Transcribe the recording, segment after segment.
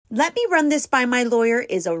Let me run this by my lawyer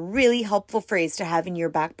is a really helpful phrase to have in your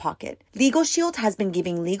back pocket. Legal Shield has been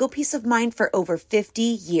giving legal peace of mind for over 50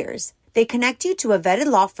 years. They connect you to a vetted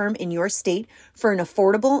law firm in your state for an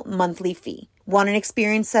affordable monthly fee. Want an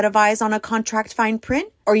experienced set of eyes on a contract fine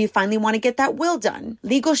print? Or you finally want to get that will done?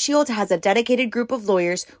 Legal Shield has a dedicated group of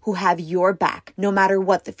lawyers who have your back, no matter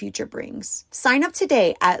what the future brings. Sign up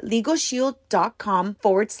today at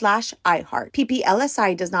LegalShield.com/iHeart.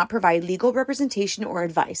 PPLSI does not provide legal representation or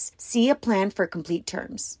advice. See a plan for complete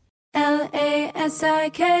terms.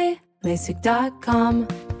 LASIK, LASIK.com.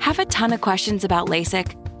 Have a ton of questions about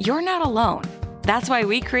LASIK? You're not alone. That's why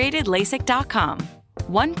we created LASIK.com.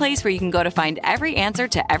 One place where you can go to find every answer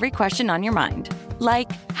to every question on your mind.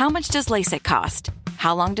 Like, how much does LASIK cost?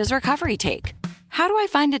 How long does recovery take? How do I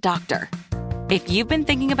find a doctor? If you've been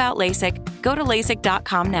thinking about LASIK, go to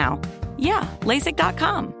LASIK.com now. Yeah,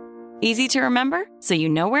 LASIK.com. Easy to remember, so you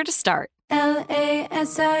know where to start.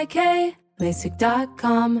 LASIK,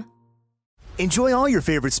 LASIK.com. Enjoy all your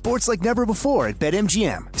favorite sports like never before at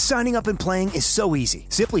BetMGM. Signing up and playing is so easy.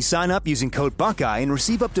 Simply sign up using code Buckeye and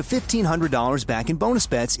receive up to $1,500 back in bonus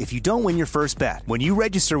bets if you don't win your first bet. When you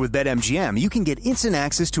register with BetMGM, you can get instant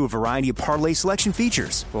access to a variety of parlay selection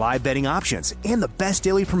features, live betting options, and the best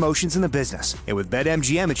daily promotions in the business. And with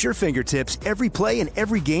BetMGM at your fingertips, every play and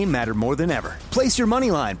every game matter more than ever. Place your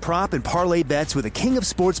moneyline, prop, and parlay bets with the king of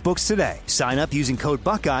sportsbooks today. Sign up using code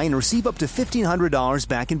Buckeye and receive up to $1,500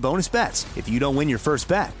 back in bonus bets if you don't win your first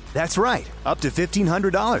bet. That's right, up to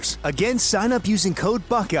 $1,500. Again, sign up using code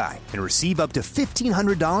Buckeye and receive up to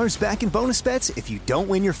 $1,500 back in bonus bets if you don't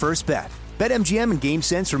win your first bet. BetMGM and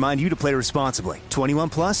GameSense remind you to play responsibly. 21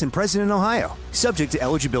 plus and present in Ohio. Subject to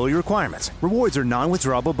eligibility requirements. Rewards are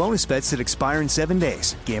non-withdrawable bonus bets that expire in 7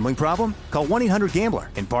 days. Gambling problem? Call 1-800-GAMBLER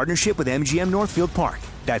in partnership with MGM Northfield Park.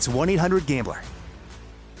 That's 1-800-GAMBLER.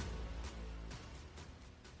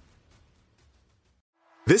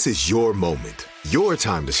 This is your moment, your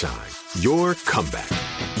time to shine, your comeback.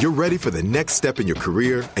 You're ready for the next step in your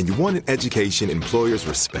career, and you want an education employers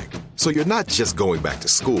respect. So you're not just going back to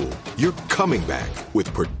school, you're coming back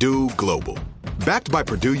with Purdue Global. Backed by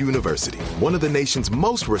Purdue University, one of the nation's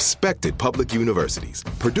most respected public universities,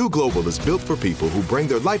 Purdue Global is built for people who bring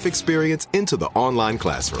their life experience into the online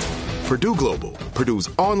classroom. Purdue Global, Purdue's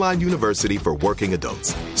online university for working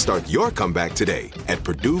adults. Start your comeback today at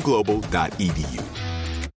purdueglobal.edu.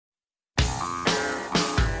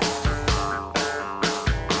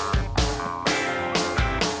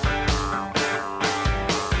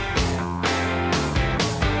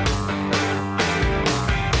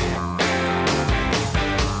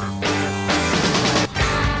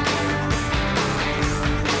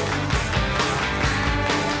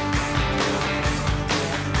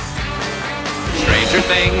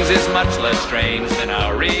 Things is much less strange than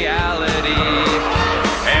our reality.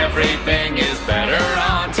 Everything is better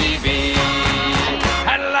on TV.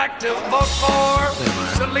 I'd like to vote for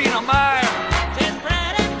Selena Meyer.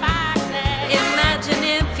 Imagine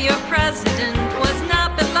if your president was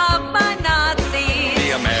not beloved by Nazis.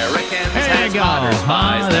 The Americans there you go.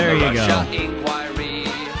 There you go. Inquiry.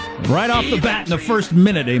 Right off the bat, in the first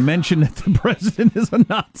minute, they mentioned that the president is a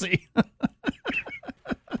Nazi.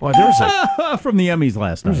 Well, there's from the Emmys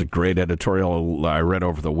last night. There's a great editorial I read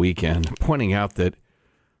over the weekend pointing out that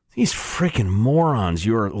these freaking morons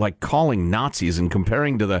you're like calling Nazis and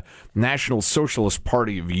comparing to the National Socialist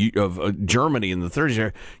Party of Germany in the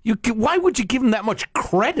 30s. Why would you give them that much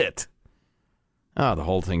credit? Oh, the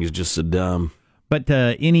whole thing is just so dumb. But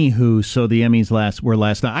anywho, so the Emmys were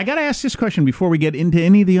last night. I got to ask this question before we get into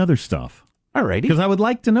any of the other stuff. All righty. Because I would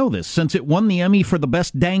like to know this, since it won the Emmy for the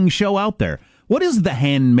best dang show out there. What is The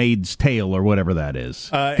Handmaid's Tale or whatever that is?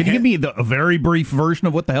 Can you give me a very brief version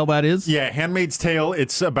of what the hell that is? Yeah, Handmaid's Tale,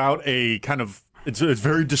 it's about a kind of, it's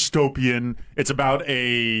very dystopian. It's about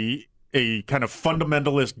a kind of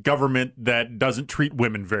fundamentalist government that doesn't treat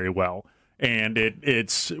women very well. And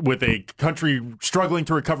it's with a country struggling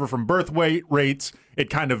to recover from birth rates, it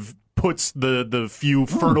kind of puts the few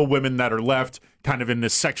fertile women that are left kind of in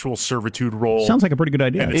this sexual servitude role. Sounds like a pretty good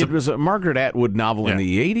idea. It was a Margaret Atwood novel in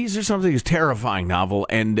the 80s or something. It was a terrifying novel.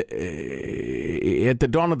 And at the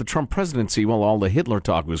dawn of the Trump presidency, while all the Hitler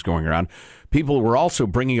talk was going around, people were also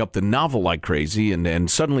bringing up the novel like crazy. And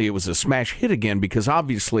suddenly it was a smash hit again because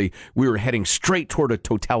obviously we were heading straight toward a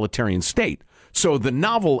totalitarian state. So the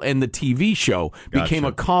novel and the TV show became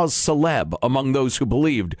a cause celeb among those who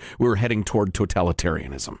believed we were heading toward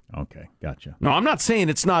totalitarianism. Okay, gotcha. No, I'm not saying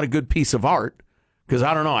it's not a good piece of art, because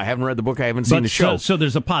I don't know. I haven't read the book. I haven't seen the show. So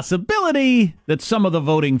there's a possibility that some of the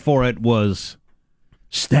voting for it was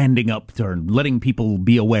standing up or letting people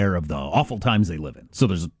be aware of the awful times they live in. So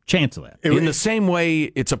there's a chance of that. In the same way,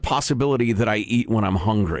 it's a possibility that I eat when I'm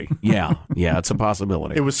hungry. Yeah, it's a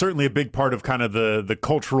possibility. It was certainly a big part of kind of the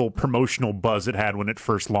cultural promotional buzz it had when it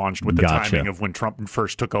first launched with the timing of when Trump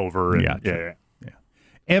first took over. And, yeah.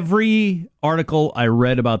 Every article I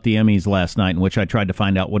read about the Emmys last night, in which I tried to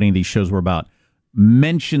find out what any of these shows were about,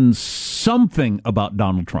 mentioned something about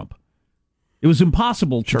Donald Trump. It was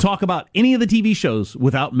impossible to talk about any of the TV shows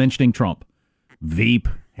without mentioning Trump. Veep,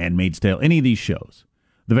 Handmaid's Tale, any of these shows.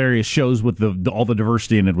 The various shows with all the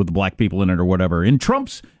diversity in it, with the black people in it or whatever. In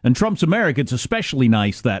Trump's America, it's especially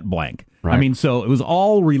nice, that blank. Right. I mean, so it was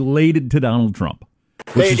all related to Donald Trump.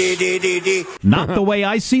 Which is not the way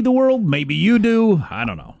I see the world. Maybe you do. I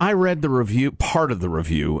don't know. I read the review, part of the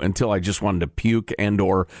review, until I just wanted to puke and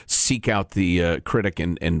or seek out the critic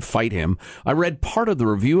and fight him. I read part of the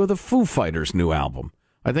review of the Foo Fighters' new album.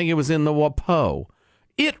 I think it was in the WAPO.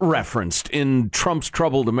 It referenced in Trump's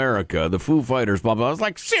Troubled America, the Foo Fighters, blah, blah. I was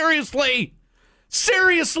like, seriously?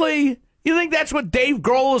 Seriously? You think that's what Dave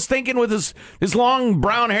Grohl is thinking with his long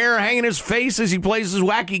brown hair hanging his face as he plays his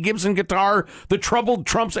wacky Gibson guitar, the troubled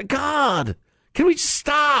Trump? God, can we just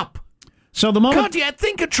stop? So the moment... God, do you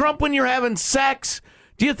think of Trump when you're having sex?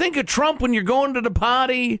 Do you think of Trump when you're going to the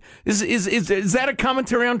potty? Is that a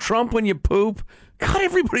commentary on Trump when you poop? God,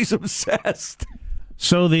 everybody's obsessed.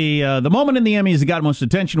 So the moment in the Emmys that got most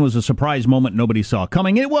attention was a surprise moment nobody saw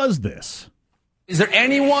coming. It was this. Is there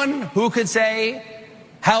anyone who could say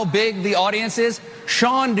how big the audience is?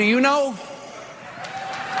 Sean, do you know?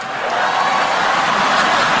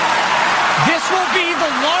 This will be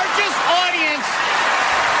the largest audience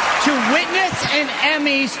to witness an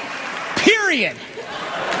Emmys, period.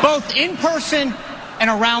 Both in person and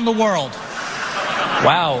around the world.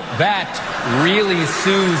 Wow, that really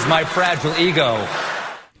soothes my fragile ego.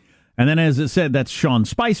 And then, as it said, that's Sean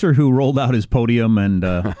Spicer who rolled out his podium, and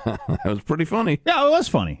that was pretty funny. Yeah, it was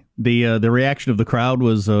funny. The reaction of the crowd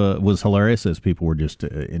was hilarious, as people were just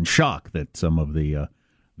in shock that some of the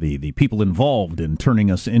people involved in turning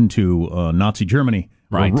us into Nazi Germany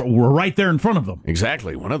were right there in front of them.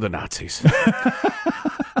 Exactly, one of the Nazis.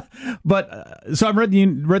 But so I read the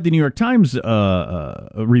New York Times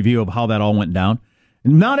review of how that all went down.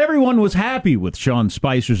 Not everyone was happy with Sean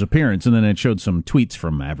Spicer's appearance, and then it showed some tweets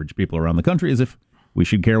from average people around the country, as if we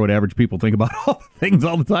should care what average people think about all things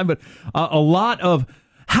all the time. But a lot of,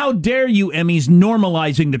 how dare you, Emmys,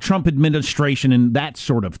 normalizing the Trump administration in that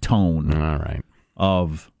sort of tone. All right.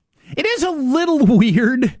 It is a little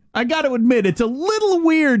weird. I got to admit, it's a little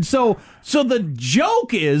weird. So the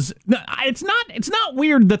joke is, it's not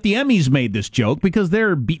weird that the Emmys made this joke because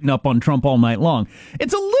they're beating up on Trump all night long.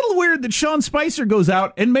 It's a little weird that Sean Spicer goes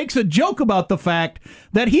out and makes a joke about the fact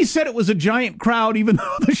that he said it was a giant crowd, even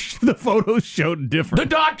though the photos showed different. The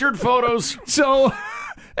doctored photos. So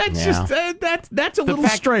that's just that's a little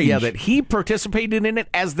strange. Yeah, that he participated in it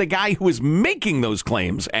as the guy who was making those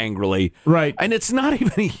claims angrily. Right. And it's not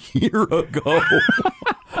even a year ago.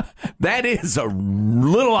 That is a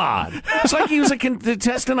little odd. It's like he was a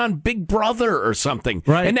contestant on Big Brother or something.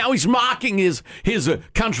 Right. And now he's mocking his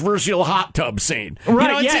controversial hot tub scene.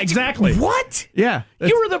 Right, exactly. What? Yeah.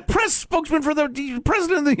 You were the press spokesman for the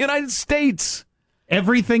President of the United States.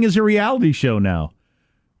 Everything is a reality show now.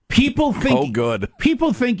 People think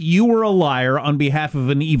People think you were a liar on behalf of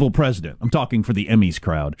an evil president. I'm talking for the Emmys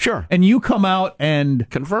crowd. Sure. And you come out and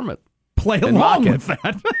confirm it. Play along with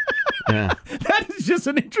that. Yeah. That is just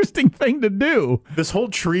an interesting thing to do. This whole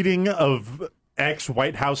treating of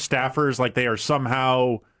ex-White House staffers like they are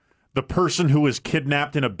somehow the person who was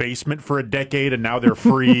kidnapped in a basement for a decade and now they're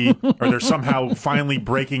free, or they're somehow finally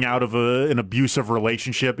breaking out of an abusive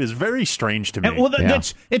relationship is very strange to me. Well,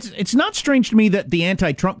 it's not strange to me that the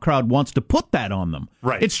anti-Trump crowd wants to put that on them.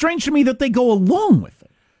 Right. It's strange to me that they go along with it.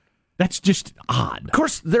 That's just odd. Of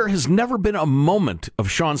course, there has never been a moment of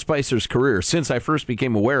Sean Spicer's career since I first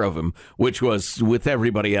became aware of him, which was with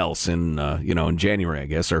everybody else in January, I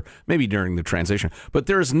guess, or maybe during the transition. But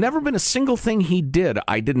there has never been a single thing he did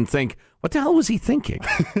I didn't think, what the hell was he thinking?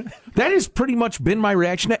 That has pretty much been my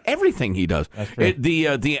reaction to everything he does.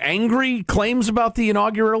 The angry claims about the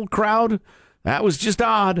inaugural crowd, that was just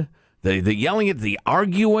odd. The yelling at, the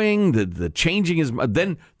arguing, the changing his,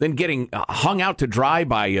 then getting hung out to dry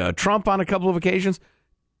by Trump on a couple of occasions.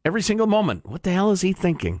 Every single moment. What the hell is he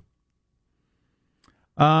thinking?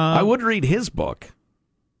 I would read his book,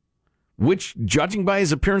 which, judging by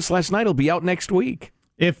his appearance last night, will be out next week.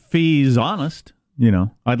 If he's honest,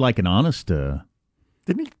 I'd like an honest. Didn't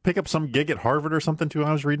he pick up some gig at Harvard or something too?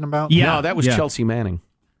 I was reading about. Yeah, no, that was Chelsea Manning.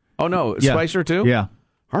 Oh no, Spicer too. Yeah,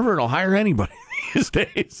 Harvard will hire anybody these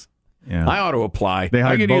days. Yeah. I ought to apply. They I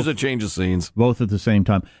hired could both- use a change of scenes. Both at the same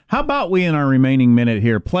time. How about we, in our remaining minute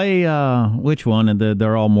here, play, which one? And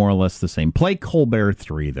they're all more or less the same. Play Colbert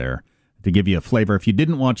 3 there to give you a flavor. If you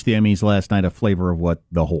didn't watch the Emmys last night, a flavor of what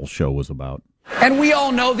the whole show was about. And we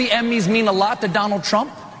all know the Emmys mean a lot to Donald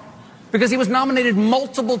Trump because he was nominated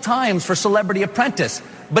multiple times for Celebrity Apprentice,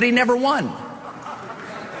 but he never won.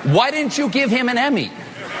 Why didn't you give him an Emmy?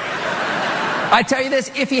 I tell you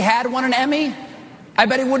this, if he had won an Emmy, I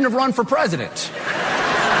bet he wouldn't have run for president.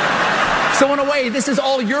 So in a way, this is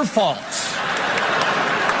all your fault.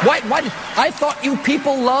 Why? I thought you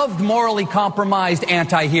people loved morally compromised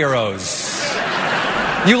anti-heroes.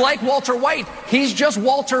 You like Walter White. He's just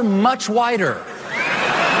Walter much whiter.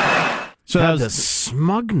 So that was the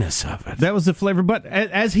smugness of it. That was the flavor. But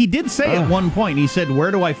as he did say at one point, he said, "Where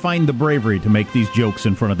do I find the bravery to make these jokes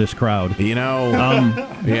in front of this crowd?" You know,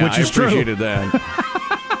 yeah, which is I appreciated true. that.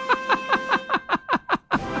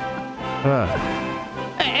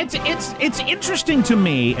 It's interesting to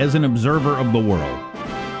me as an observer of the world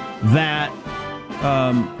that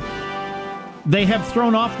they have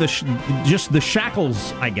thrown off just the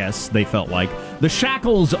shackles. I guess they felt like the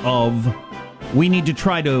shackles of we need to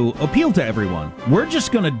try to appeal to everyone. We're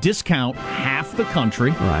just going to discount half the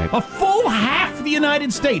country, right? A full half the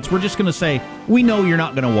United States. We're just going to say we know you're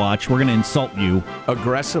not going to watch. We're going to insult you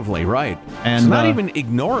aggressively, right? And it's not even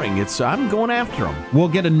ignoring. It's I'm going after them. We'll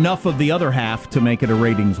get enough of the other half to make it a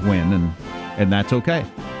ratings win, and that's okay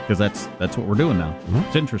because that's what we're doing now. Mm-hmm.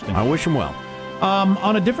 It's interesting. I wish them well.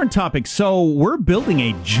 On a different topic, so we're building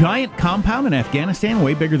a giant compound in Afghanistan,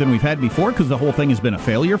 way bigger than we've had before, because the whole thing has been a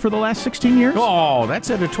failure for the last 16 years. Oh, that's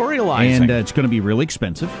editorializing. And it's going to be really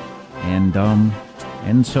expensive. And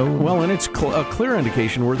so... Well, and it's a clear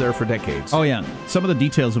indication we're there for decades. Oh, yeah. Some of the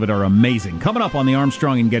details of it are amazing. Coming up on the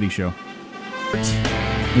Armstrong and Getty Show.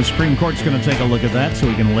 The Supreme Court's going to take a look at that so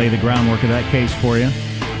we can lay the groundwork of that case for you.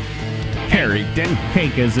 Carrington.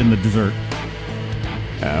 Cake is in the dessert.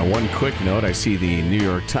 One quick note, I see the New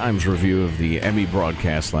York Times review of the Emmy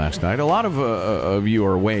broadcast last night. A lot of you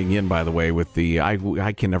are weighing in, by the way, with the,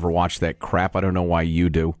 I can never watch that crap. I don't know why you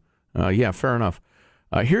do. Yeah, fair enough.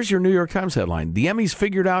 Here's your New York Times headline. The Emmys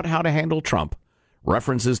figured out how to handle Trump.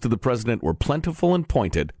 References to the president were plentiful and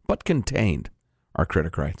pointed, but contained, our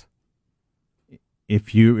critic writes.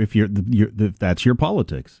 If that's your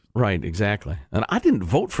politics. Right, exactly. And I didn't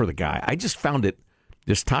vote for the guy. I just found it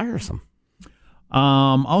just tiresome.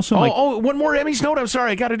 Also, one more Emmys note. I'm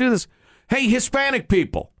sorry, I got to do this. Hey, Hispanic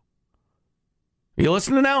people, you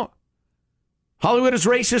listening now? Hollywood is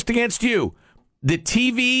racist against you. The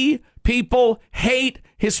TV people hate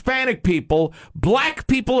Hispanic people. Black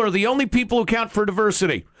people are the only people who count for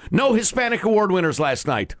diversity. No Hispanic award winners last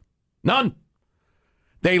night. None.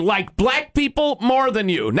 They like black people more than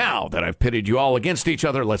you. Now that I've pitted you all against each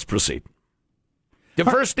other, let's proceed.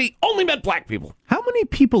 Diversity only meant black people. How many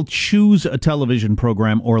people choose a television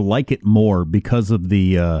program or like it more because of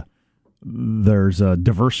the there's a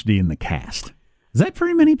diversity in the cast? Is that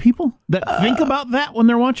very many people that think about that when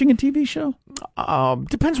they're watching a TV show?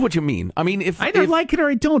 Depends what you mean. I mean, if I don't like it or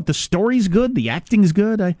I don't. The story's good. The acting's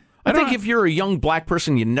good. I think if you're a young black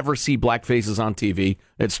person, you never see black faces on TV,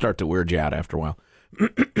 it'd start to weird you out after a while.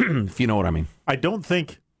 If you know what I mean. I don't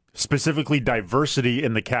think specifically diversity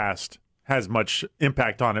in the cast has much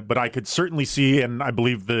impact on it, but I could certainly see, and I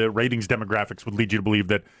believe the ratings demographics would lead you to believe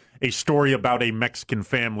that a story about a Mexican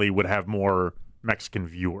family would have more Mexican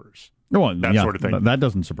viewers. Well, that sort of thing. That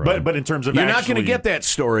doesn't surprise. But in terms of you're not going to get that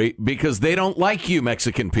story because they don't like you,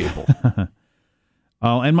 Mexican people.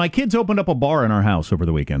 Oh, and my kids opened up a bar in our house over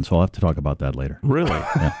the weekend, so I'll have to talk about that later. Really?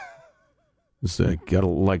 Yeah. Is it got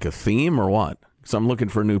like a theme or what? Because I'm looking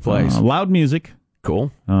for a new place. Loud music.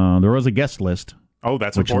 Cool. There was a guest list. Oh,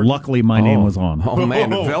 that's which important. Luckily my name was on. Oh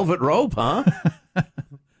man, a velvet rope, huh?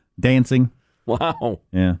 Dancing. Wow.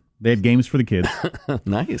 Yeah, they had games for the kids.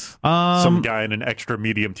 Nice. Some guy in an extra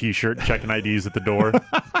medium T-shirt checking IDs at the door.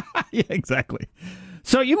 Yeah, exactly.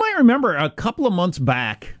 So you might remember a couple of months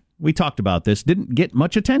back, we talked about this. Didn't get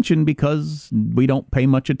much attention because we don't pay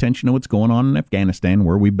much attention to what's going on in Afghanistan,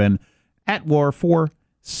 where we've been at war for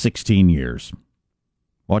 16 years.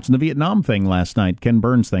 Watching the Vietnam thing last night, Ken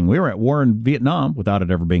Burns thing. We were at war in Vietnam without it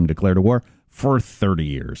ever being declared a war for 30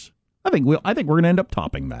 years. I think we're going to end up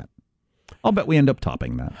topping that. I'll bet we end up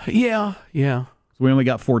topping that. Yeah. So we only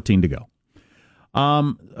got 14 to go.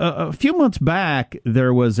 A few months back,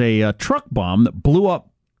 there was a truck bomb that blew up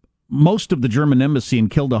most of the German embassy and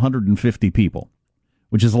killed 150 people,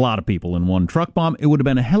 which is a lot of people in one truck bomb. It would have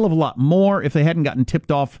been a hell of a lot more if they hadn't gotten tipped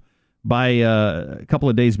off by a couple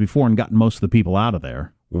of days before and gotten most of the people out of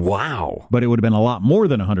there. Wow. But it would have been a lot more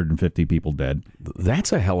than 150 people dead.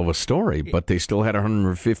 That's a hell of a story, but they still had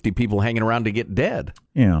 150 people hanging around to get dead.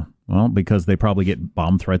 Yeah, well, because they probably get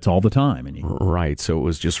bomb threats all the time. Right, so it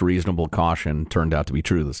was just reasonable caution turned out to be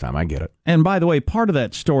true this time. I get it. And by the way, part of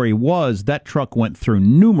that story was that truck went through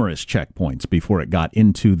numerous checkpoints before it got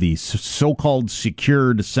into the so-called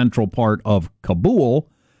secured central part of Kabul.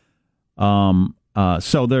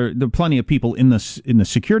 So there are plenty of people in the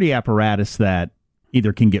security apparatus that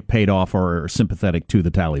either can get paid off or are sympathetic to the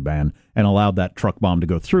Taliban and allowed that truck bomb to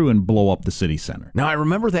go through and blow up the city center. Now, I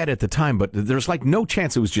remember that at the time, but there's like no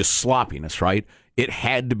chance it was just sloppiness, right? It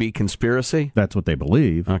had to be conspiracy? That's what they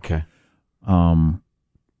believe. Okay.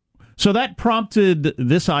 So that prompted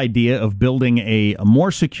this idea of building a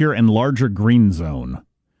more secure and larger green zone.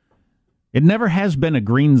 It never has been a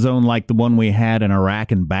green zone like the one we had in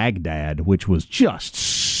Iraq and Baghdad, which was just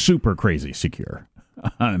super crazy secure.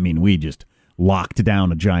 I mean, we just locked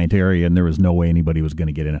down a giant area, and there was no way anybody was going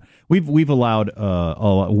to get in it. We've allowed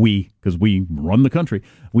because we run the country.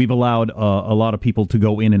 We've allowed a lot of people to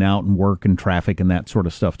go in and out and work and traffic and that sort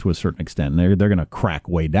of stuff to a certain extent. And they're going to crack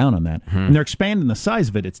way down on that, and they're expanding the size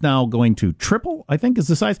of it. It's now going to triple, I think, is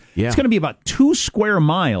the size. Yeah. It's going to be about 2 square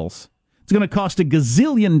miles. It's going to cost $1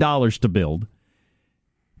 gazillion to build.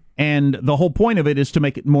 And the whole point of it is to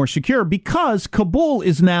make it more secure because Kabul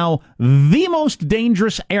is now the most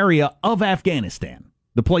dangerous area of Afghanistan,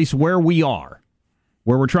 the place where we are,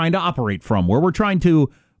 where we're trying to operate from, where we're trying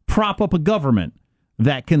to prop up a government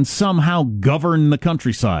that can somehow govern the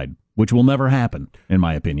countryside, which will never happen, in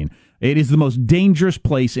my opinion. It is the most dangerous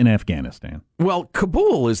place in Afghanistan. Well,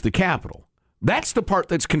 Kabul is the capital. That's the part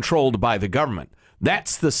that's controlled by the government.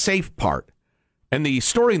 That's the safe part. And the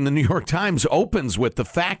story in the New York Times opens with the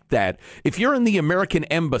fact that if you're in the American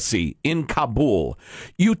embassy in Kabul,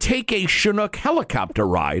 you take a Chinook helicopter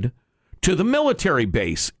ride to the military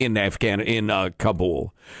base in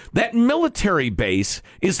Kabul. That military base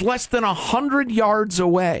is less than 100 yards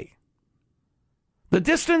away. The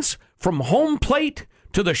distance from home plate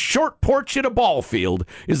to the short porch at a ball field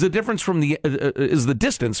is the distance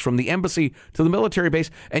from the embassy to the military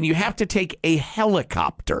base, and you have to take a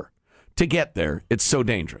helicopter to get there. It's so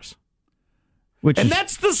dangerous.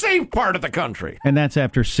 That's the safe part of the country. And that's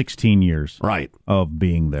after 16 years of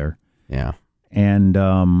being there. Yeah. And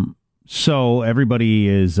so everybody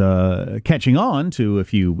is catching on to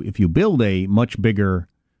if you build a much bigger,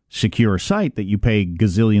 secure site that you pay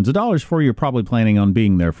gazillions of dollars for, you're probably planning on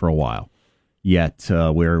being there for a while. Yet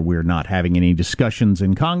we're not having any discussions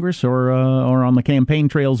in Congress or on the campaign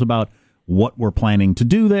trails about what we're planning to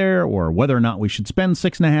do there, or whether or not we should spend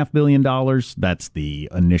 $6.5 billion. That's the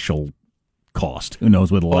initial cost. Who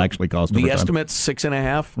knows what it'll actually cost? The estimate's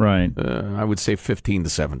 6.5. Right. I would say 15 to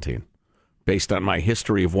 17, based on my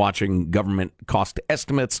history of watching government cost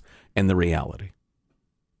estimates and the reality.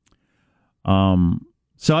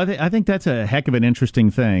 So I think that's a heck of an interesting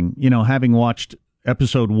thing. You know, having watched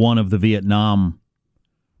episode 1 of the Vietnam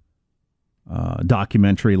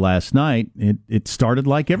documentary last night, it started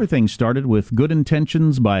like everything started, with good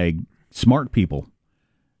intentions by smart people,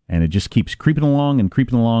 and it just keeps creeping along and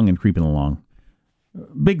creeping along and creeping along.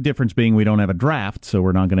 Big difference being we don't have a draft, so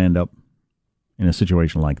we're not going to end up in a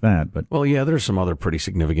situation like that. But well, yeah, there's some other pretty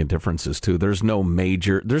significant differences too. There's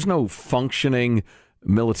no functioning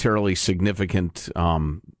militarily significant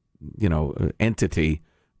entity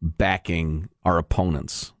backing our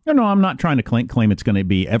opponents. No, I'm not trying to claim it's going to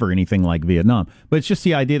be ever anything like Vietnam, but it's just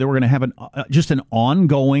the idea that we're going to have just an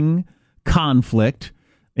ongoing conflict,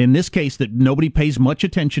 in this case, that nobody pays much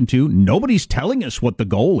attention to. Nobody's telling us what the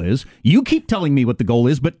goal is. You keep telling me what the goal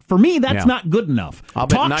is, but for me, that's not good enough. I'll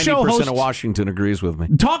bet 90% of Washington agrees with me.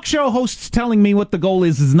 Talk show hosts telling me what the goal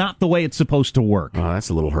is not the way it's supposed to work. Oh, that's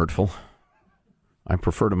a little hurtful. I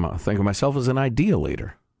prefer to think of myself as an ideal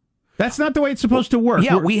leader. That's not the way it's supposed to work.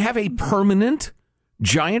 Yeah, we have a permanent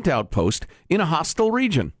giant outpost in a hostile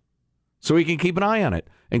region, so we can keep an eye on it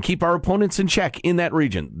and keep our opponents in check in that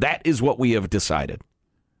region. That is what we have decided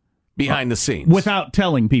behind the scenes. Without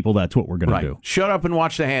telling people that's what we're going to do. Shut up and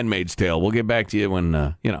watch The Handmaid's Tale. We'll get back to you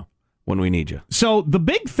when we need you. So the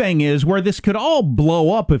big thing is where this could all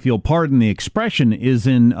blow up, if you'll pardon the expression, is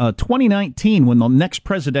in 2019 when the next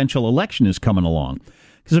presidential election is coming along.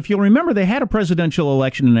 Because if you'll remember, they had a presidential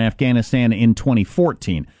election in Afghanistan in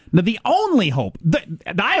 2014. Now, the only hope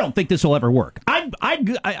I don't think this will ever work. I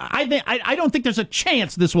don't think there's a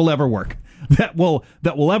chance this will ever work. That will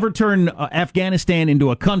ever turn Afghanistan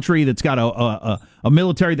into a country that's got a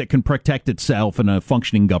military that can protect itself and a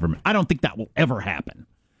functioning government. I don't think that will ever happen.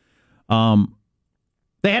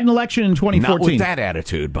 They had an election in 2014. Not with that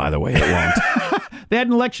attitude, by the way, it won't. They had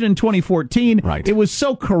an election in 2014. Right. It was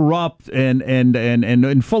so corrupt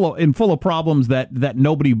and full of problems that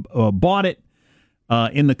nobody bought it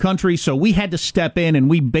in the country. So we had to step in, and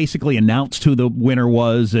we basically announced who the winner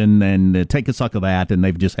was and take a suck of that, and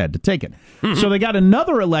they've just had to take it. Mm-hmm. So they got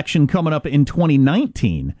another election coming up in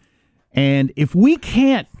 2019, and if we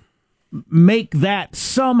can't make that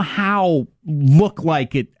somehow look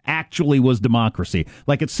like it actually was democracy,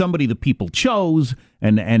 like it's somebody the people chose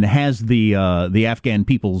and has the Afghan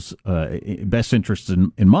people's best interests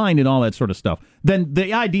in mind and all that sort of stuff, then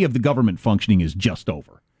the idea of the government functioning is just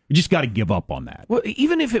over. You just got to give up on that. Well,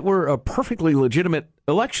 even if it were a perfectly legitimate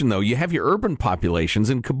election, though, you have your urban populations,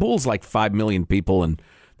 and Kabul's like 5 million people, and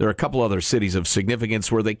there are a couple other cities of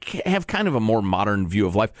significance where they have kind of a more modern view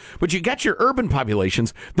of life. But you got your urban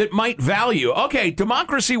populations that might value, okay,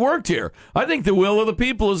 democracy worked here. I think the will of the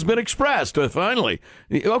people has been expressed, finally.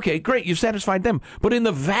 Okay, great, you've satisfied them. But in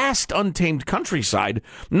the vast, untamed countryside,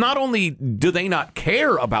 not only do they not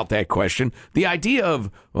care about that question, the idea of,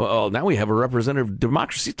 well, now we have a representative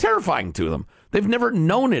democracy is terrifying to them. They've never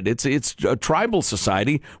known it. It's a tribal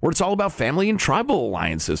society where it's all about family and tribal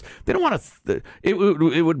alliances. They don't want to.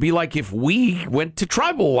 It would be like if we went to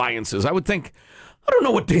tribal alliances. I would think, I don't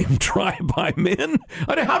know what damn tribe I'm in.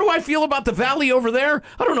 How do I feel about the valley over there?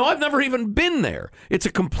 I don't know. I've never even been there. It's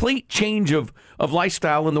a complete change of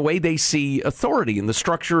lifestyle and the way they see authority and the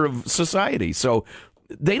structure of society. So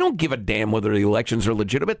they don't give a damn whether the elections are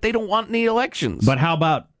legitimate. They don't want any elections. But how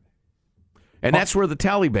about? And that's where the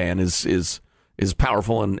Taliban is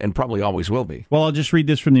powerful and probably always will be. Well, I'll just read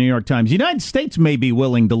this from the New York Times. The United States may be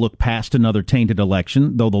willing to look past another tainted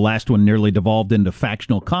election, though the last one nearly devolved into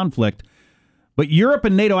factional conflict. But Europe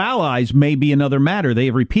and NATO allies may be another matter. They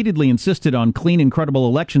have repeatedly insisted on clean and credible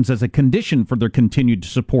elections as a condition for their continued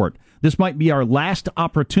support. This might be our last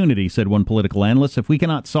opportunity, said one political analyst. If we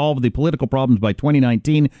cannot solve the political problems by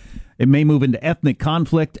 2019, it may move into ethnic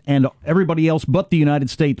conflict, and everybody else but the United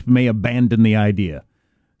States may abandon the idea.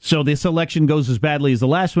 So this election goes as badly as the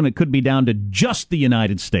last one. It could be down to just the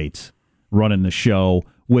United States running the show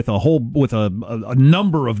with a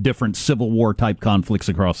number of different Civil War type conflicts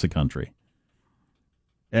across the country.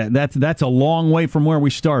 That's a long way from where we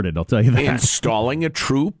started, I'll tell you that. Installing a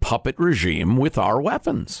true puppet regime with our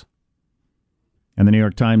weapons. And the New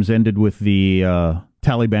York Times ended with the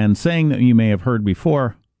Taliban saying that you may have heard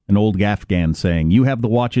before, an old Afghan saying, "You have the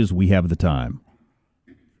watches, we have the time."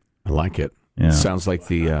 I like it. Yeah. Sounds like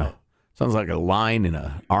a line in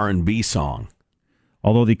a R&B song.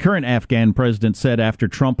 Although the current Afghan president said after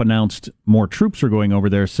Trump announced more troops are going over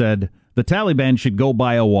there, said the Taliban should go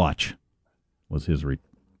buy a watch, was his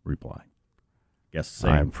reply. Yes,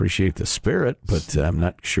 I appreciate the spirit, but I'm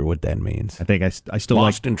not sure what that means. I think I still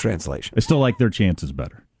lost in translation. I still like their chances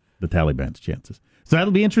better, the Taliban's chances. So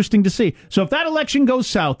that'll be interesting to see. So if that election goes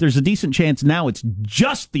south, there's a decent chance now it's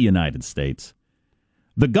just the United States.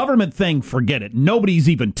 The government thing, forget it. Nobody's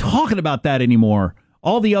even talking about that anymore.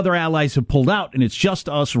 All the other allies have pulled out, and it's just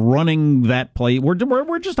us running that play.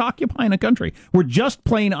 We're just occupying a country. We're just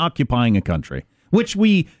plain occupying a country, which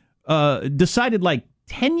we decided like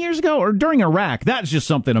 10 years ago or during Iraq. That's just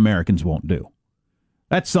something Americans won't do.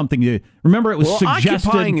 That's something you remember. It was suggested.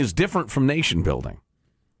 Occupying is different from nation building.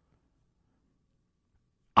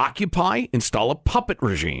 Occupy, install a puppet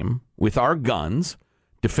regime with our guns.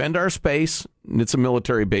 Defend our space, and it's a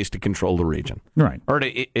military base to control the region. Right. Or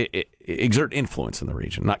to exert influence in the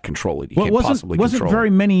region, not control it. You wasn't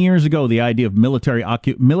very many years ago the idea of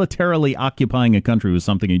militarily occupying a country was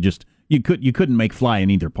something you couldn't make fly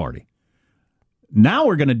in either party. Now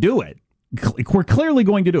we're going to do it. We're clearly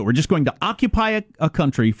going to do it. We're just going to occupy a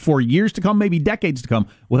country for years to come, maybe decades to come,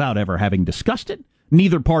 without ever having discussed it.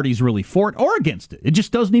 Neither party's really for it or against it. It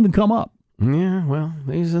just doesn't even come up. Yeah, well,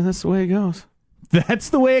 that's the way it goes. That's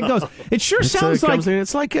the way it goes. It sure sounds like...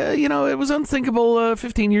 It's like, it was unthinkable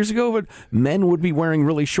 15 years ago, but men would be wearing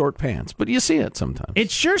really short pants. But you see it sometimes.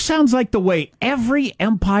 It sure sounds like the way every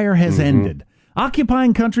empire has ended.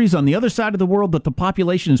 Occupying countries on the other side of the world that the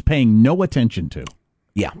population is paying no attention to.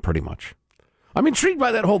 Yeah, pretty much. I'm intrigued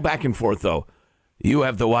by that whole back and forth, though. You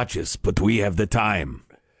have the watches, but we have the time.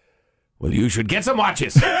 Well, you should get some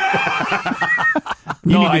watches.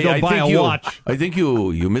 You need to go buy a watch. I think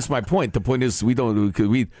you missed my point. The point is we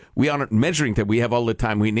aren't measuring that we have all the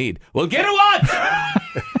time we need. Well, get a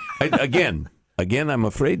watch. Again, I'm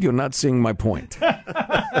afraid you're not seeing my point.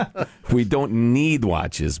 We don't need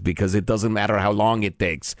watches because it doesn't matter how long it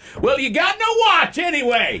takes. Well, you got no watch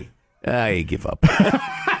anyway. I give up.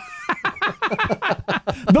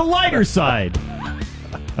 The lighter side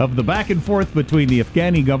of the back and forth between the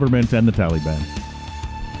Afghani government and the Taliban.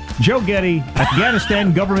 Joe Getty,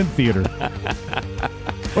 Afghanistan Government Theater.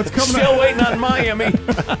 What's coming Still up? waiting on Miami.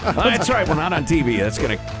 That's right. We're not on TV. That's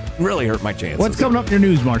going to really hurt my chances. What's coming up in your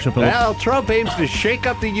news, Marshall Phillips? Well, Trump aims to shake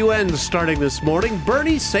up the UN starting this morning.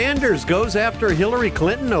 Bernie Sanders goes after Hillary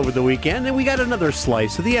Clinton over the weekend, and we got another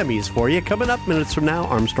slice of the Emmys for you coming up minutes from now.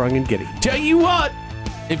 Armstrong and Getty. Tell you what,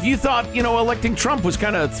 if you thought, electing Trump was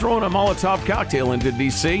kind of throwing a Molotov cocktail into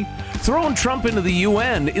D.C., throwing Trump into the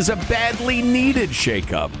UN is a badly needed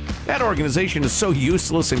shakeup. That organization is so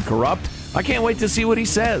useless and corrupt. I can't wait to see what he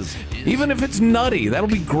says. Even if it's nutty, that'll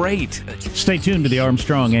be great. Stay tuned to the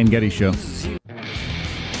Armstrong and Getty Show.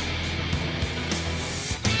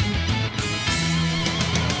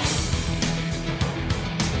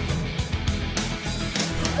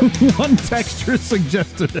 One texter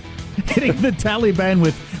suggested hitting the Taliban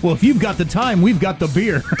with, well, if you've got the time, we've got the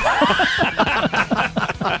beer.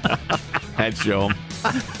 I'd show him.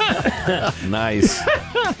 Nice.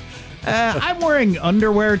 I'm wearing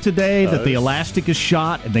underwear today that the elastic is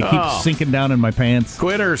shot and they keep sinking down in my pants.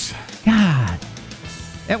 Quitters. God.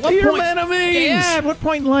 At what You're point? enemies. Yeah, at what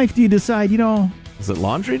point in life do you decide, Is it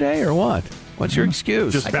laundry day or what? What's your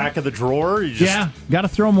excuse? Just back of the drawer? got to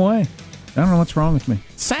throw them away. I don't know what's wrong with me.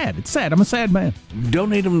 It's sad. It's sad. I'm a sad man.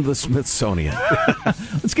 Donate them to the Smithsonian.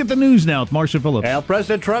 Let's get the news now with Marshall Phillips. Well,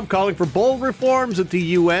 President Trump calling for bold reforms at the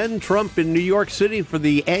UN. Trump in New York City for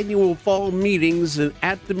the annual fall meetings. And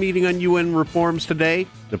at the meeting on UN reforms today,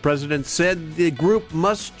 the president said the group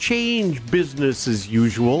must change business as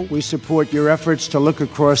usual. We support your efforts to look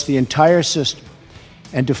across the entire system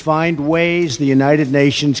and to find ways the United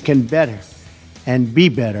Nations can better and be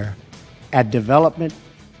better at development,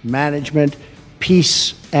 management,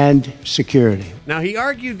 peace, and security. Now, he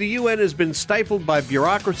argued the UN has been stifled by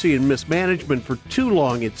bureaucracy and mismanagement for too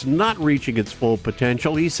long. It's not reaching its full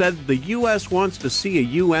potential. He said the U.S. wants to see a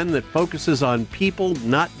UN that focuses on people,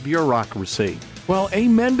 not bureaucracy. Well,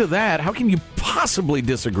 amen to that. How can you possibly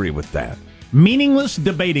disagree with that? Meaningless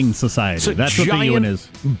debating society. It's a That's what the UN is.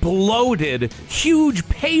 Bloated, huge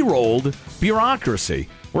payrolled bureaucracy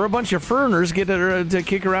where a bunch of foreigners get to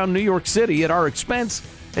kick around New York City at our expense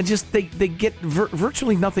and just they get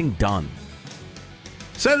virtually nothing done.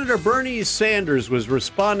 Senator Bernie Sanders was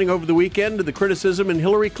responding over the weekend to the criticism in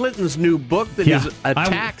Hillary Clinton's new book that his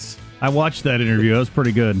attacks... I watched that interview. That was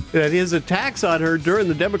pretty good. That his attacks on her during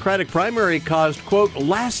the Democratic primary caused, quote,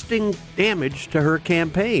 lasting damage to her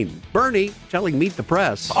campaign. Bernie telling Meet the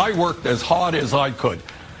Press. I worked as hard as I could.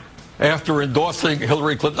 After endorsing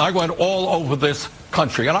Hillary Clinton, I went all over this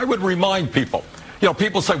country, and I would remind people.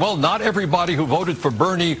 People say, well, not everybody who voted for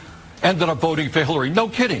Bernie ended up voting for Hillary. No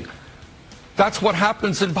kidding. That's what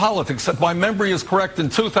happens in politics. If my memory is correct, in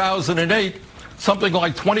 2008, something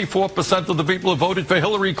like 24% of the people who voted for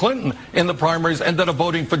Hillary Clinton in the primaries ended up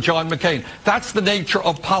voting for John McCain. That's the nature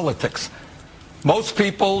of politics. Most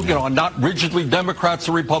people, are not rigidly Democrats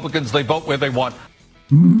or Republicans. They vote where they want.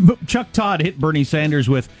 Chuck Todd hit Bernie Sanders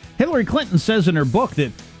with, Hillary Clinton says in her book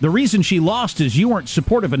that the reason she lost is you weren't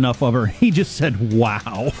supportive enough of her. He just said,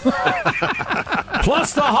 wow.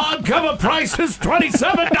 Plus the hardcover price is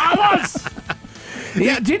 $27.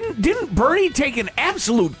 Yeah, didn't Bernie take an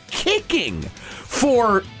absolute kicking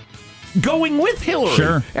for going with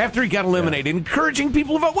Hillary after he got eliminated, encouraging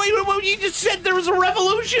people to vote? Wait, you just said there was a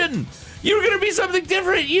revolution. You were going to be something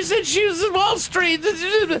different. You said she was in Wall Street.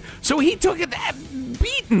 So he took a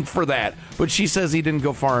beating for that. But she says he didn't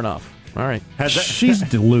go far enough. All right. She's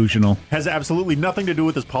delusional. Has absolutely nothing to do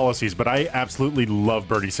with his policies, but I absolutely love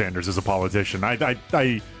Bernie Sanders as a politician. I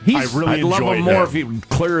really I'd enjoy love him more if he would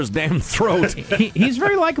clear his damn throat. He's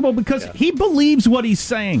very likable because he believes what he's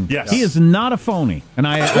saying. Yes. He is not a phony. And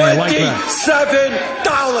I like that.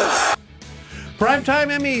 $27. Primetime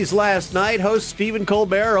Emmys last night. Host Stephen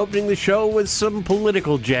Colbert opening the show with some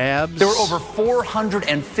political jabs. There were over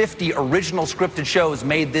 450 original scripted shows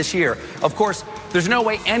made this year. Of course, there's no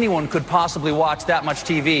way anyone could possibly watch that much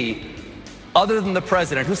TV other than the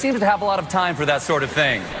president, who seems to have a lot of time for that sort of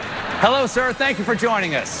thing. Hello, sir. Thank you for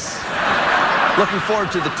joining us. Looking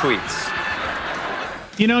forward to the tweets.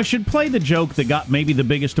 Should play the joke that got maybe the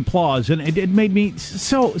biggest applause, and it made me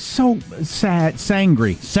so sad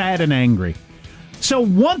and angry. So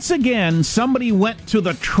once again, somebody went to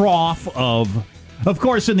the trough of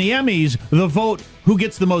course, in the Emmys, the vote, who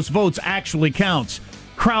gets the most votes actually counts.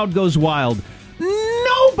 Crowd goes wild.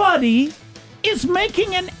 Nobody is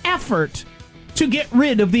making an effort to get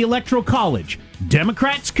rid of the Electoral College.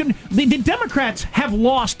 The Democrats have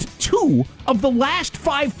lost 2 of the last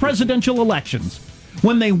 5 presidential elections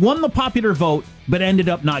when they won the popular vote but ended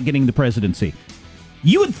up not getting the presidency.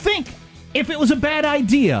 You would think if it was a bad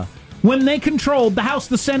idea, When they controlled the House,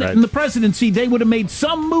 the Senate, and the presidency, they would have made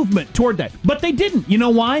some movement toward that. But they didn't. You know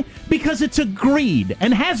why? Because it's agreed,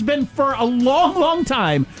 and has been for a long, long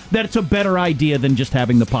time, that it's a better idea than just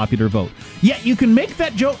having the popular vote. Yet you can make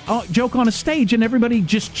that joke on a stage, and everybody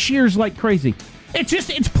just cheers like crazy.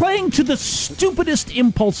 It's playing to the stupidest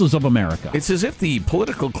impulses of America. It's as if the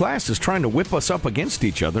political class is trying to whip us up against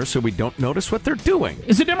each other so we don't notice what they're doing.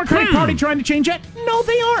 Is the Democratic Party trying to change that? No,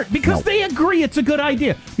 they aren't, because they agree it's a good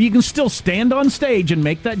idea. You can still stand on stage and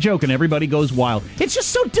make that joke, and everybody goes wild. It's just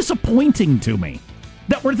so disappointing to me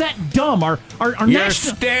that we're that dumb. Our Your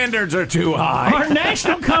national standards are too high. Our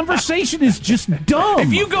national conversation is just dumb.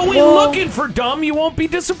 If you go in looking for dumb, you won't be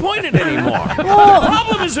disappointed anymore. The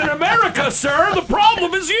problem isn't America, sir. The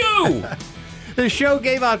problem is you. The show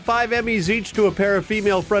gave out 5 Emmys each to a pair of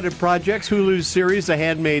female-fronted projects, Hulu's series The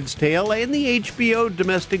Handmaid's Tale and the HBO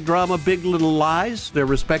domestic drama Big Little Lies. Their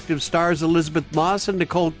respective stars Elizabeth Moss and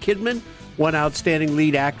Nicole Kidman won Outstanding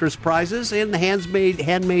Lead Actress prizes, and The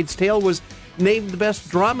Handmaid's Tale was named the Best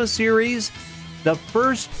Drama Series, the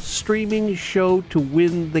first streaming show to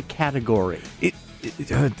win the category. It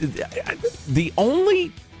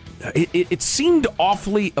seemed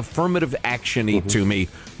awfully affirmative action-y to me,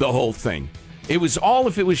 the whole thing. It was all,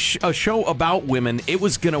 if it was a show about women, it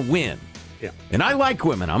was going to win. Yeah. And I like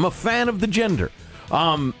women. I'm a fan of the gender.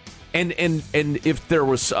 And if there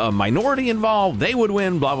was a minority involved, they would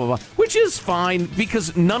win, blah, blah, blah, which is fine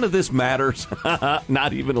because none of this matters,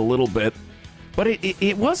 not even a little bit. But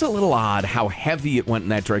it was a little odd how heavy it went in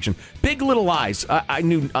that direction. Big Little Lies.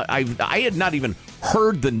 I had not even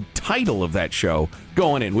heard the title of that show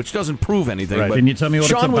going in, which doesn't prove anything. Right. But Can you tell me what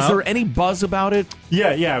it's Sean, about? was there any buzz about it?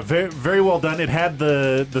 Yeah, very, very well done. It had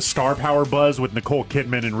the star power buzz with Nicole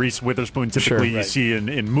Kidman and Reese Witherspoon. Typically, you see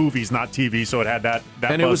in movies, not TV. So it had that. And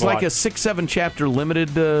buzz it was like lot. a 6-7 chapter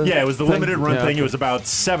limited. Yeah, it was the limited run thing. Okay. It was about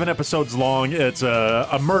 7 episodes long. It's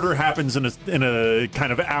a murder happens in a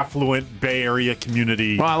kind of affluent Bay Area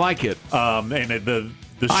community. Well, I like it. And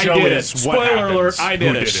the I show did is it. what Spoiler happens. alert, I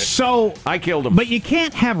did Who it. So I killed him. But you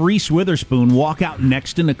can't have Reese Witherspoon walk out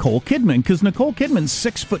next to Nicole Kidman because Nicole Kidman's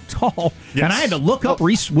 6 foot tall, Yes. and I had to look up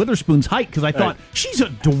Reese Witherspoon's height because I thought she's a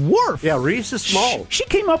dwarf. Yeah, Reese is small. She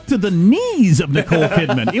came up to the knees of Nicole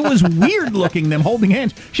Kidman. It was weird looking them holding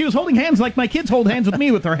hands. She was holding hands like my kids hold hands with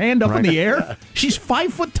me with her hand up in the air. She's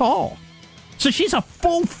 5 foot tall, so she's a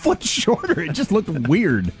full foot shorter. It just looked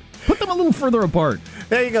weird. Put them a little further apart.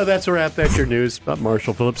 There you go. That's a wrap. That's your news. I'm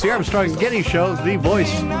Marshall Phillips, the Armstrong and Getty Show, the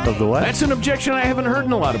voice of the West. That's an objection I haven't heard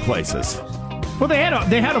in a lot of places. Well, they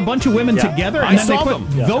had a bunch of women together, and I then saw they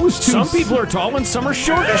put them. those two. Some people are tall and some are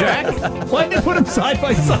short, Jack. Why'd they put them side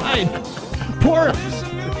by side? Poor.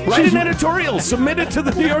 Write an editorial. Submit it to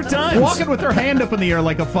the New York Times. Walking with her hand up in the air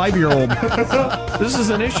like a 5-year-old. This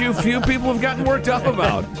is an issue few people have gotten worked up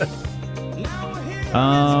about.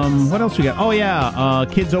 What else we got? Oh yeah,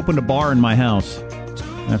 kids opened a bar in my house.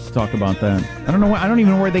 Let's talk about that. I don't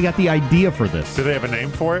even know where they got the idea for this. Do they have a name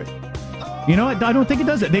for it? You know what? I don't think it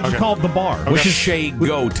does it. They just call it the bar, Which is Shea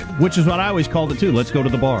Goat. which is what I always called it too. Let's go to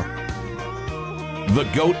the bar. The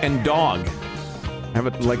Goat and Dog. Have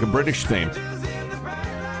it like a British theme.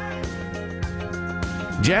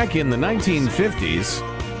 Jack, in the 1950s...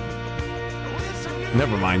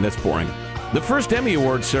 Never mind, that's boring. The first Emmy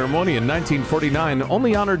Awards ceremony in 1949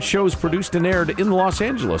 only honored shows produced and aired in the Los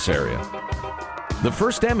Angeles area. The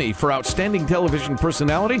first Emmy for Outstanding Television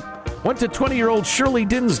Personality went to 20-year-old Shirley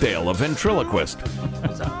Dinsdale, a ventriloquist.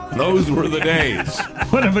 Those were the days.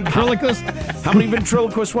 What, a ventriloquist? How many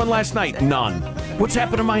ventriloquists won last night? None. What's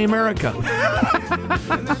happened to my America?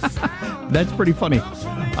 That's pretty funny.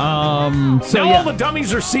 Now all the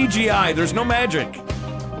dummies are CGI. There's no magic.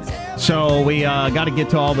 So we got to get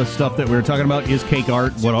to all the stuff that we were talking about. Is cake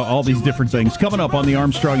art? What all these different things coming up on the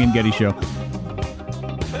Armstrong and Getty Show.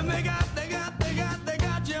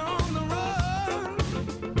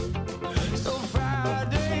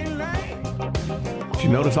 Did you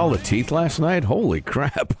notice all the teeth last night? Holy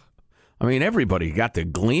crap. I mean, everybody got the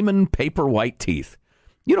gleaming paper white teeth.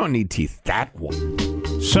 You don't need teeth that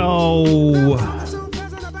one. So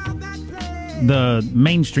the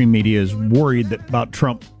mainstream media is worried about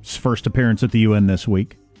Trump's first appearance at the UN this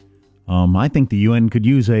week. I think the UN could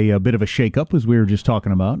use a bit of a shake-up, as we were just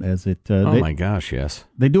talking about. As it, my gosh, yes.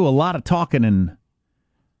 They do a lot of talking and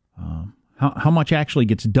how much actually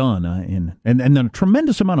gets done, and then a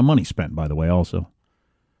tremendous amount of money spent, by the way, also.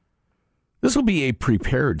 This will be a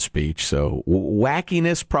prepared speech, so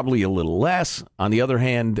wackiness probably a little less. On the other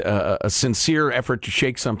hand, a sincere effort to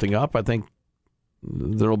shake something up, I think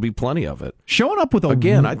there'll be plenty of it. Showing up with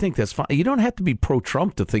Again, I think that's fine. You don't have to be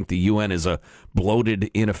pro-Trump to think the UN is a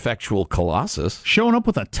bloated, ineffectual colossus. Showing up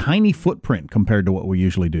with a tiny footprint compared to what we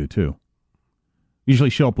usually do, too.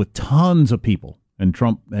 Usually show up with tons of people, and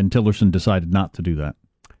Trump and Tillerson decided not to do that.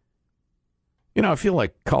 I feel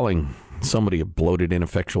like calling somebody a bloated,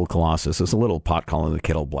 ineffectual colossus is a little pot calling the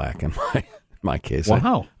kettle black in my case.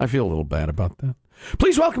 Wow. I feel a little bad about that.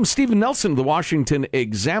 Please welcome Stephen Nelson, the Washington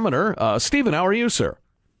Examiner. Stephen, how are you, sir?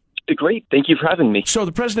 Great. Thank you for having me. So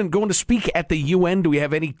the president going to speak at the UN. Do we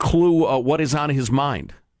have any clue what is on his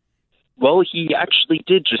mind? Well, he actually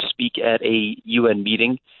did just speak at a UN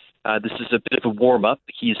meeting. This is a bit of a warm-up.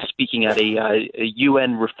 He's speaking at a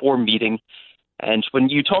UN reform meeting. And when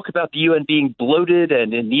you talk about the UN being bloated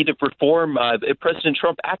and in need of reform, President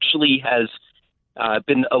Trump actually has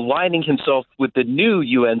been aligning himself with the new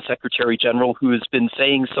UN Secretary General, who has been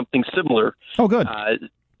saying something similar. Oh, good.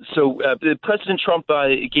 So President Trump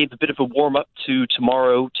gave a bit of a warm-up to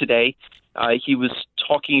tomorrow today. He was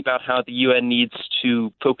talking about how the UN needs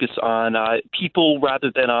to focus on people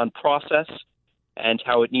rather than on process, and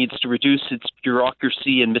how it needs to reduce its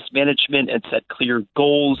bureaucracy and mismanagement and set clear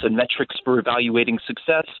goals and metrics for evaluating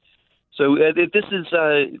success. So this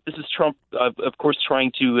is Trump, of course,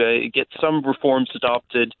 trying to get some reforms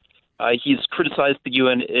adopted. He's criticized the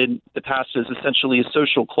UN in the past as essentially a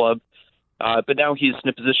social club, but now he's in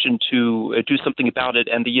a position to do something about it.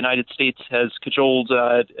 And the United States has cajoled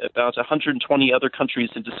about 120 other countries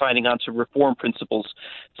into signing on to reform principles.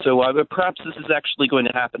 So perhaps this is actually going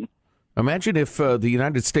to happen. Imagine if the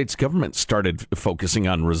United States government started focusing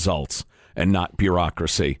on results and not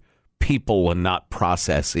bureaucracy, people and not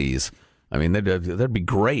processes. I mean, that'd be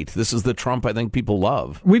great. This is the Trump I think people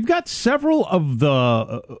love. We've got several of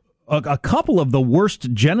a couple of the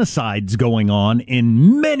worst genocides going on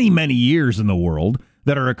in many, many years in the world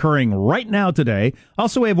that are occurring right now today.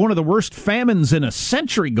 Also, we have one of the worst famines in a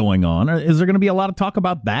century going on. Is there going to be a lot of talk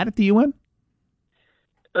about that at the UN?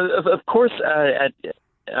 Of course,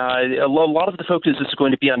 a lot of the focus is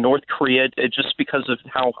going to be on North Korea just because of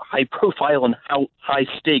how high profile and how high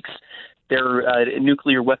stakes their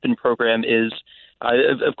nuclear weapon program is.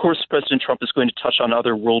 Of course, President Trump is going to touch on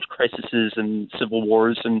other world crises and civil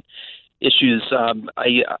wars and issues.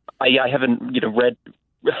 I haven't read.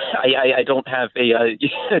 I don't have a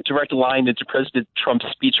direct line into President Trump's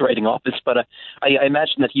speechwriting office, but I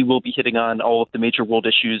imagine that he will be hitting on all of the major world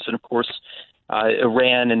issues, and of course,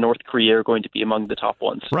 Iran and North Korea are going to be among the top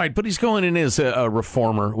ones. Right, but he's going in as a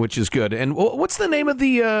reformer, which is good. And what's the name of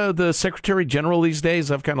the Secretary General these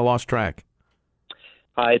days? I've kind of lost track.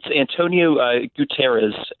 It's Antonio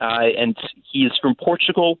Guterres, and he is from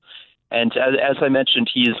Portugal. And as I mentioned,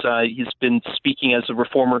 he's been speaking as a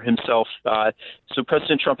reformer himself. So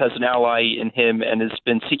President Trump has an ally in him and has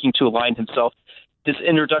been seeking to align himself. His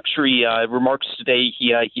introductory remarks today,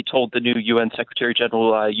 he told the new UN Secretary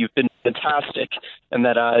General, "You've been fantastic," and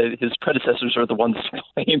that his predecessors are the ones to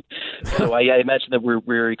blame. So I imagine that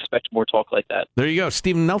we're expecting more talk like that. There you go,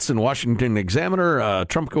 Stephen Nelson, Washington Examiner.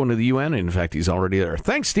 Trump going to the UN. In fact, he's already there.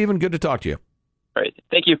 Thanks, Stephen. Good to talk to you. All right.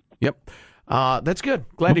 Thank you. Yep. That's good.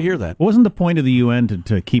 Glad to hear that. Wasn't the point of the UN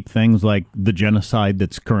to keep things like the genocide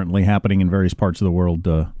that's currently happening in various parts of the world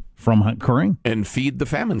from occurring? And feed the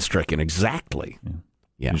famine-stricken, exactly.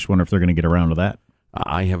 Yeah. I just wonder if they're going to get around to that.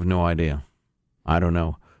 I have no idea. I don't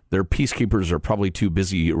know. Their peacekeepers are probably too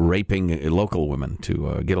busy raping local women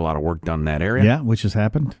to get a lot of work done in that area. Yeah, which has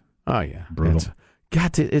happened. Oh, yeah. Brutal.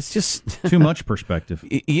 It's just... too much perspective.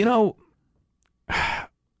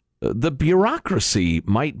 The bureaucracy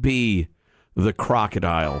might be the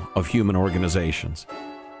crocodile of human organizations.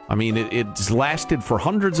 I mean, it's lasted for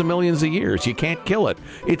hundreds of millions of years. You can't kill it.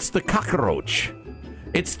 It's the cockroach.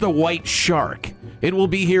 It's the white shark. It will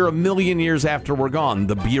be here 1,000,000 years after we're gone.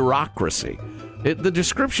 The bureaucracy. The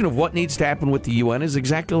description of what needs to happen with the UN is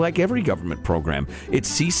exactly like every government program. It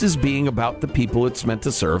ceases being about the people it's meant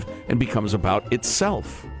to serve and becomes about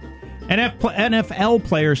itself. NFL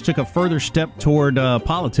players took a further step toward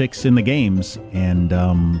politics in the games and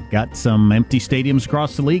got some empty stadiums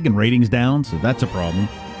across the league and ratings down, so that's a problem.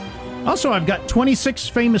 Also, I've got 26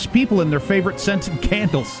 famous people and their favorite scented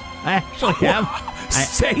candles. I actually have.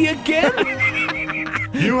 Say again?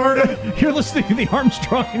 You heard it. You're listening to the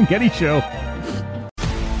Armstrong and Getty Show.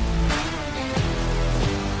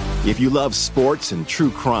 If you love sports and true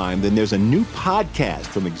crime, then there's a new podcast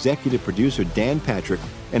from executive producer Dan Patrick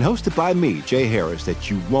and hosted by me, Jay Harris, that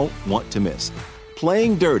you won't want to miss.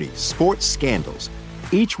 Playing Dirty: Sports Scandals.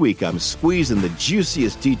 Each week, I'm squeezing the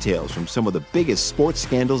juiciest details from some of the biggest sports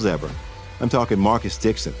scandals ever. I'm talking Marcus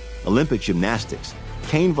Dixon, Olympic gymnastics,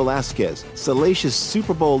 Cain Velasquez, salacious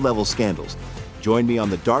Super Bowl-level scandals. Join me on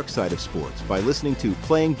the dark side of sports by listening to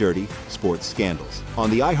Playing Dirty Sports Scandals on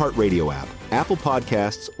the iHeartRadio app, Apple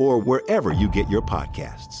Podcasts, or wherever you get your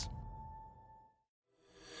podcasts.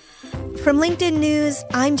 From LinkedIn News,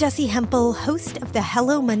 I'm Jessie Hempel, host of the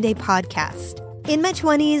Hello Monday podcast. In my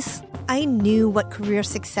 20s, I knew what career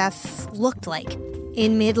success looked like.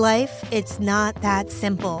 In midlife, it's not that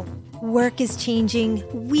simple. Work is changing,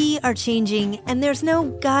 we are changing, and there's no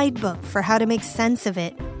guidebook for how to make sense of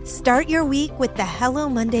it. Start your week with the Hello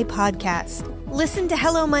Monday podcast. Listen to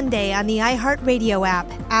Hello Monday on the iHeartRadio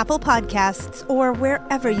app, Apple Podcasts, or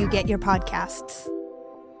wherever you get your podcasts.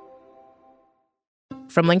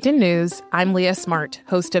 From LinkedIn News, I'm Leah Smart,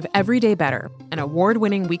 host of Everyday Better, an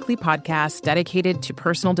award-winning weekly podcast dedicated to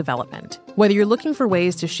personal development. Whether you're looking for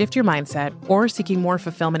ways to shift your mindset or seeking more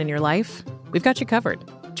fulfillment in your life, we've got you covered.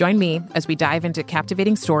 Join me as we dive into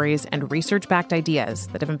captivating stories and research-backed ideas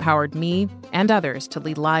that have empowered me and others to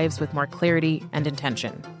lead lives with more clarity and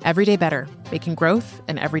intention. Everyday Better, making growth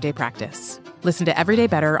an everyday practice. Listen to Everyday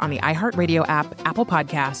Better on the iHeartRadio app, Apple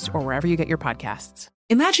Podcasts, or wherever you get your podcasts.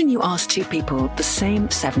 Imagine you ask two people the same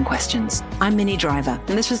 7 questions. I'm Minnie Driver,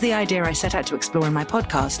 and this was the idea I set out to explore in my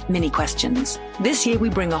podcast, Mini Questions. This year, we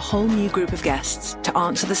bring a whole new group of guests to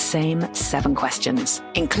answer the same 7 questions,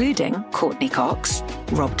 including Courtney Cox,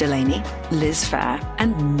 Rob Delaney, Liz Phair,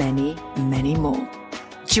 and many, many more.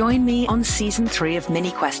 Join me on Season 3 of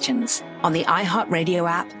Mini Questions on the iHeartRadio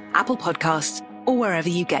app, Apple Podcasts, or wherever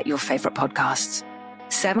you get your favorite podcasts.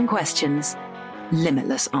 7 questions,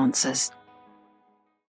 limitless answers.